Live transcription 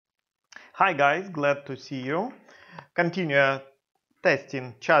Hi guys, glad to see you. Continue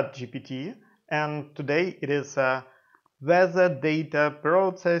testing ChatGPT, and today it is a weather data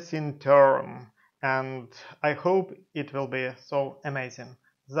processing term, and I hope it will be so amazing.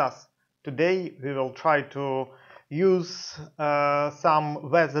 Thus, today we will try to use some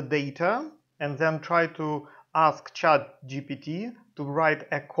weather data and then try to ask ChatGPT to write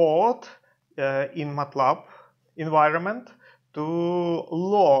a code in Matlab environment to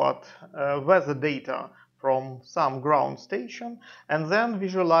load weather data from some ground station and then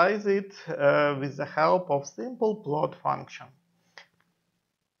visualize it with the help of simple plot function.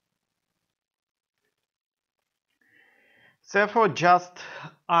 Therefore, just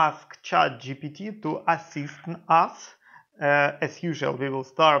ask ChatGPT to assist us. As usual, we will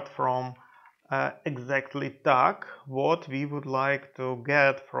start from exactly tag what we would like to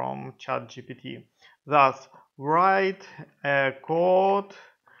get from ChatGPT. Thus, write a code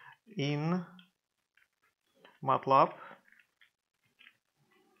in Matlab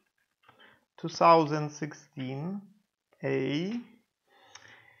 2016 A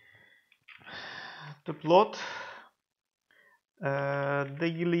to plot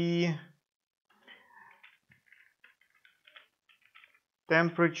daily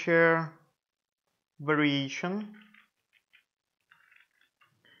temperature variation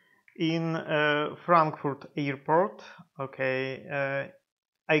in Frankfurt Airport. Okay,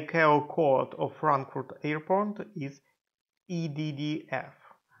 ICAO code of Frankfurt Airport is EDDF.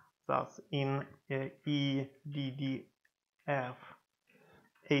 Thus, in EDDF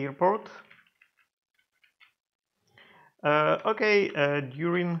airport,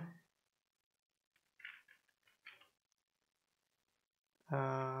 during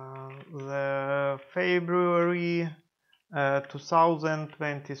the February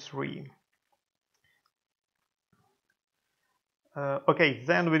 2023.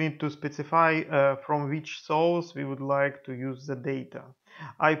 Then we need to specify from which source we would like to use the data.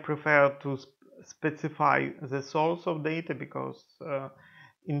 I prefer to specify the source of data because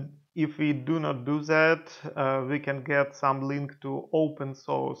if we do not do that, we can get some link to open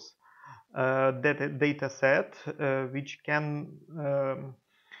source data set, which can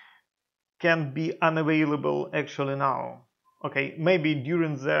be unavailable actually now. Okay, maybe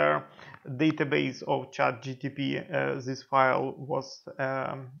during the database of ChatGPT this file was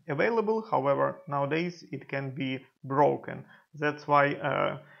available. However, nowadays it can be broken. That's why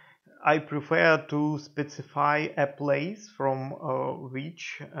I prefer to specify a place from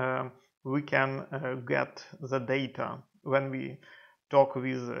which we can get the data when we talk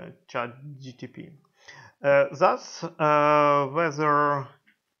with ChatGPT. Thus, weather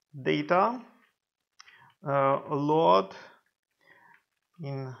data load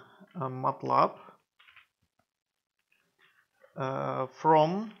in Matlab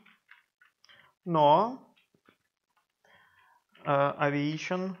from NOAA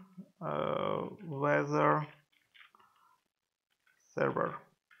Aviation Weather server.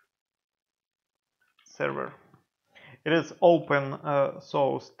 It is open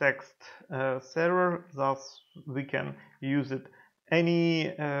source text server, thus we can use it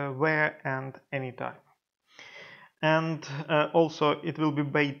anywhere and anytime. And also it will be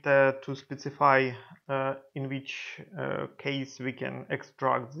better to specify in which case we can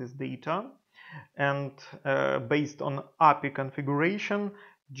extract this data. And based on API configuration,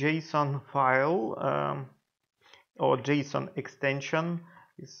 JSON file or JSON extension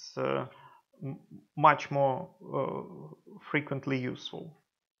is much more frequently useful.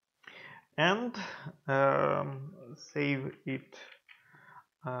 And save it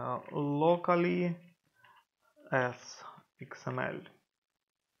locally as XML.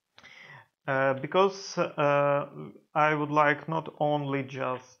 Because I would like not only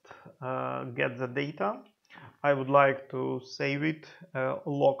just get the data, I would like to save it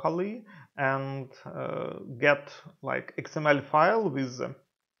locally and get like XML file with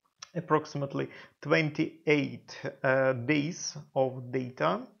approximately 28 days of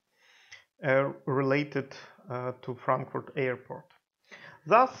data related to Frankfurt Airport.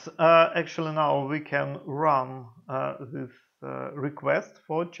 Thus, actually now we can run this request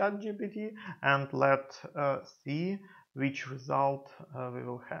for ChatGPT and let's see which result we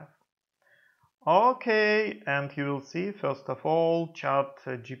will have. Okay, and you will see first of all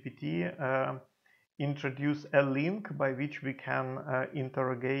ChatGPT introduce a link by which we can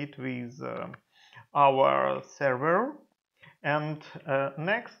interrogate with our server, and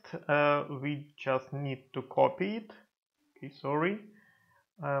next we just need to copy it. Okay, sorry.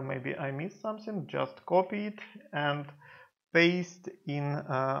 Maybe I missed something. Just copy it and paste in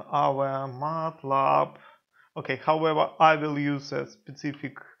our Matlab. Okay, however, I will use a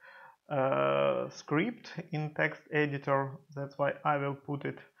specific script in text editor. That's why I will put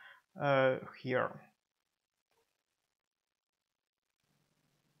it here.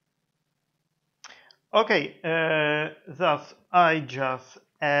 Okay, thus I just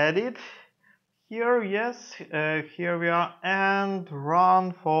added here, yes, here we are, and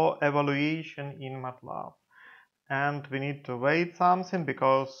run for evaluation in Matlab. And we need to wait something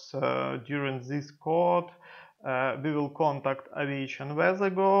because during this code we will contact Aviation Weather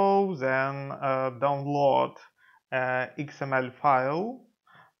Go, then download XML file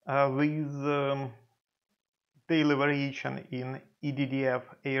with daily variation in EDDF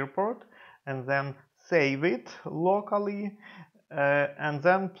airport, and then save it locally and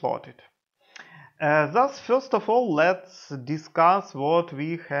then plot it. Thus, first of all, let's discuss what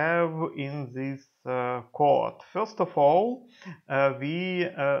we have in this code. First of all, we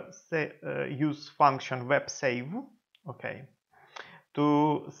use function webSave, okay,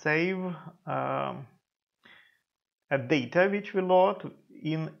 to save a data which we load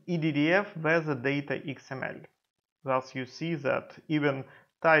in EDDF weather data XML. Thus, you see that even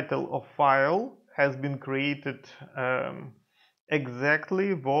title of file has been created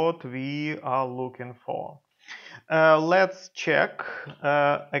exactly what we are looking for. Let's check.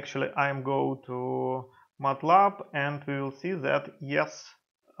 Actually, I'm go to Matlab and we will see that yes,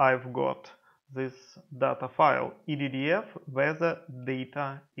 I've got this data file EDDF weather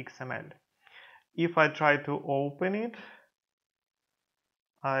data XML. If I try to open it,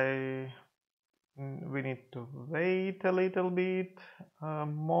 we need to wait a little bit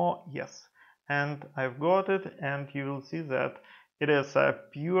more. Yes, and I've got it, and you will see that it is a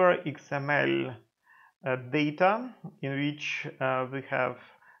pure XML data in which we have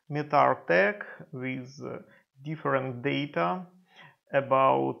METAR tag with different data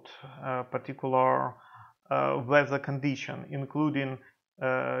about particular weather condition, including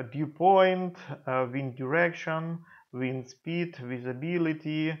dew point, wind direction, wind speed,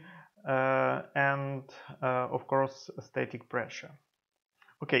 visibility, and of course static pressure.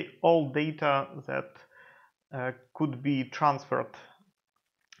 Okay, all data that could be transferred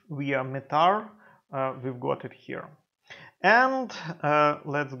via METAR, we've got it here. And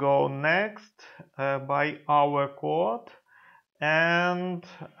let's go next by our code, and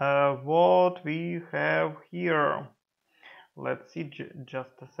what we have here. Let's see,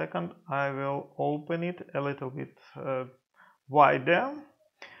 just a second, I will open it a little bit wider.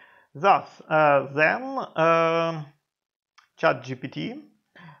 Thus, then ChatGPT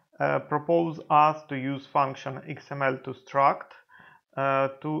propose us to use function XML to struct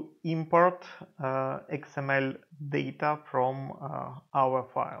to import XML data from our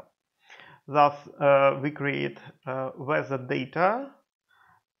file. Thus, we create weather data,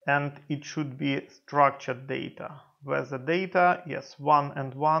 and it should be structured data. Weather data, yes, 1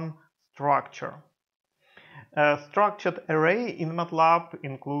 and 1 structure. Structured array in Matlab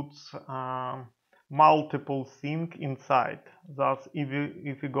includes multiple things inside. Thus,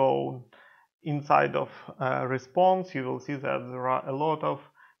 if you go inside of response, you will see that there are a lot of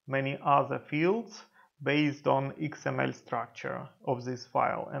many other fields based on XML structure of this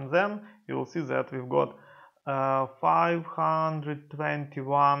file. And then you will see that we've got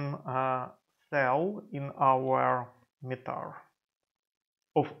 521 cell in our METAR,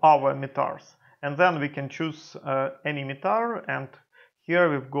 of our METARs. And then we can choose any METAR, and here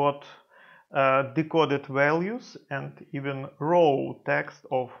we've got decoded values and even raw text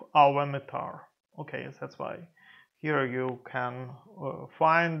of our METAR. Okay, that's why here you can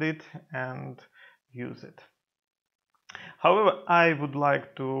find it and use it. However, I would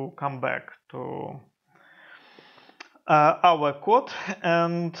like to come back to our code,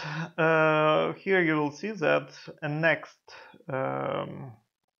 and here you will see that a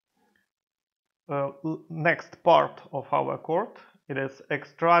next part of our code, it is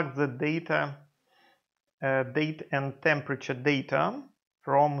extract the data, date and temperature data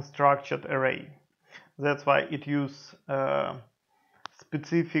from structured array. That's why it uses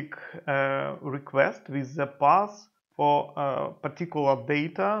specific request with the path for particular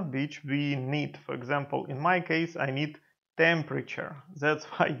data which we need. For example, in my case, I need temperature. That's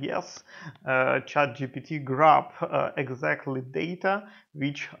why, yes, ChatGPT grab exactly data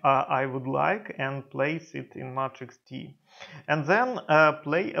which I would like and place it in matrix T. And then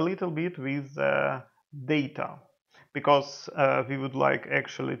play a little bit with data, because we would like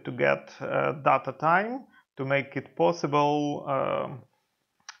actually to get data time to make it possible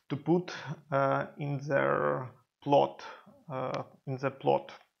to put in their plot,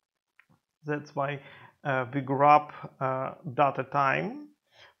 That's why we grab data time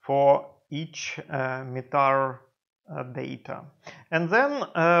for each METAR data. And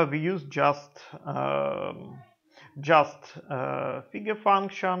then we use just figure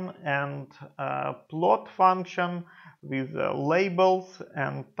function and plot function with labels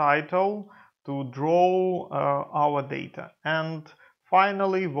and title to draw our data. And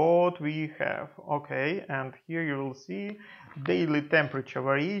finally, what we have, okay, and here you will see daily temperature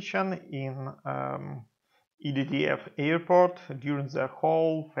variation in EDDF airport during the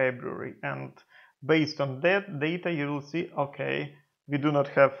whole February. And based on that data, you will see, okay, we do not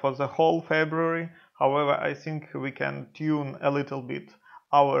have for the whole February. However, I think we can tune a little bit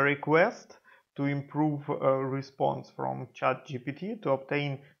our request to improve response from ChatGPT to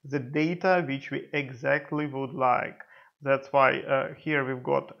obtain the data which we exactly would like. That's why here we've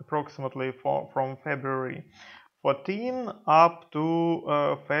got approximately from February 14 up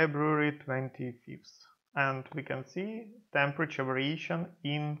to February 25th. And we can see temperature variation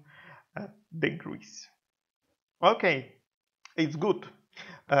in degrees. Okay, it's good.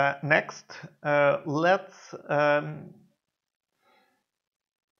 Next, let's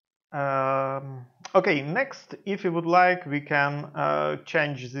okay, next, if you would like, we can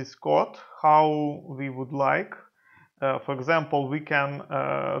change this code how we would like. For example, we can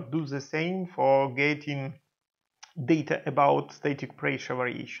do the same for getting data about static pressure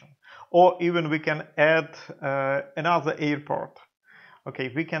variation, or even we can add another airport.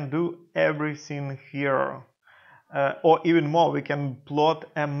 Okay, we can do everything here, or even more, we can plot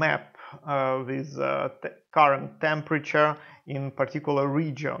a map with current temperature in particular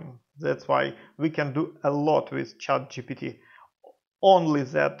region. That's why we can do a lot with ChatGPT. Only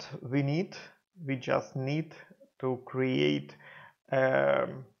that we just need to create a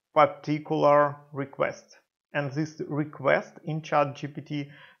particular request. And this request in ChatGPT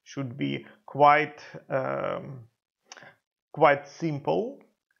should be quite simple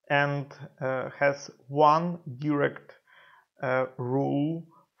and has one direct rule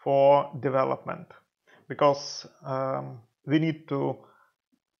for development, because we need to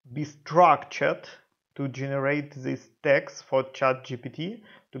be structured to generate this text for ChatGPT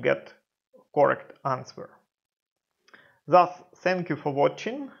to get correct answer. Thus, thank you for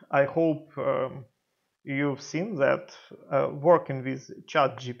watching. I hope you've seen that working with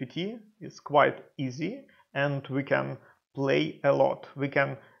ChatGPT is quite easy, and we can play a lot. We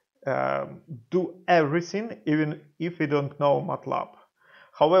can do everything, even if we don't know Matlab.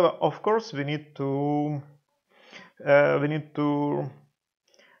 However, of course, we need to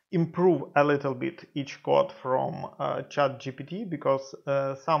improve a little bit each code from ChatGPT, because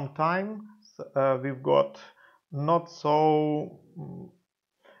sometimes we've got not so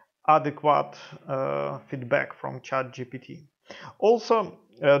adequate feedback from ChatGPT. Also,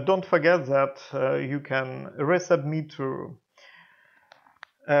 don't forget that you can resubmit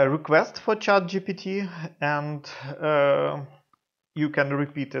a request for ChatGPT, and you can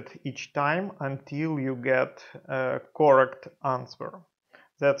repeat it each time until you get a correct answer.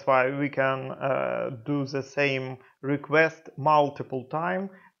 That's why we can do the same request multiple times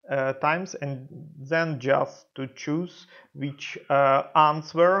and then just to choose which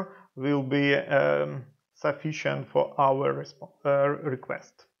answer will be sufficient for our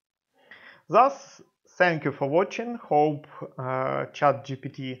request. Thus, thank you for watching. Hope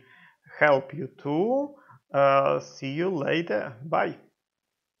ChatGPT help you too. See you later. Bye.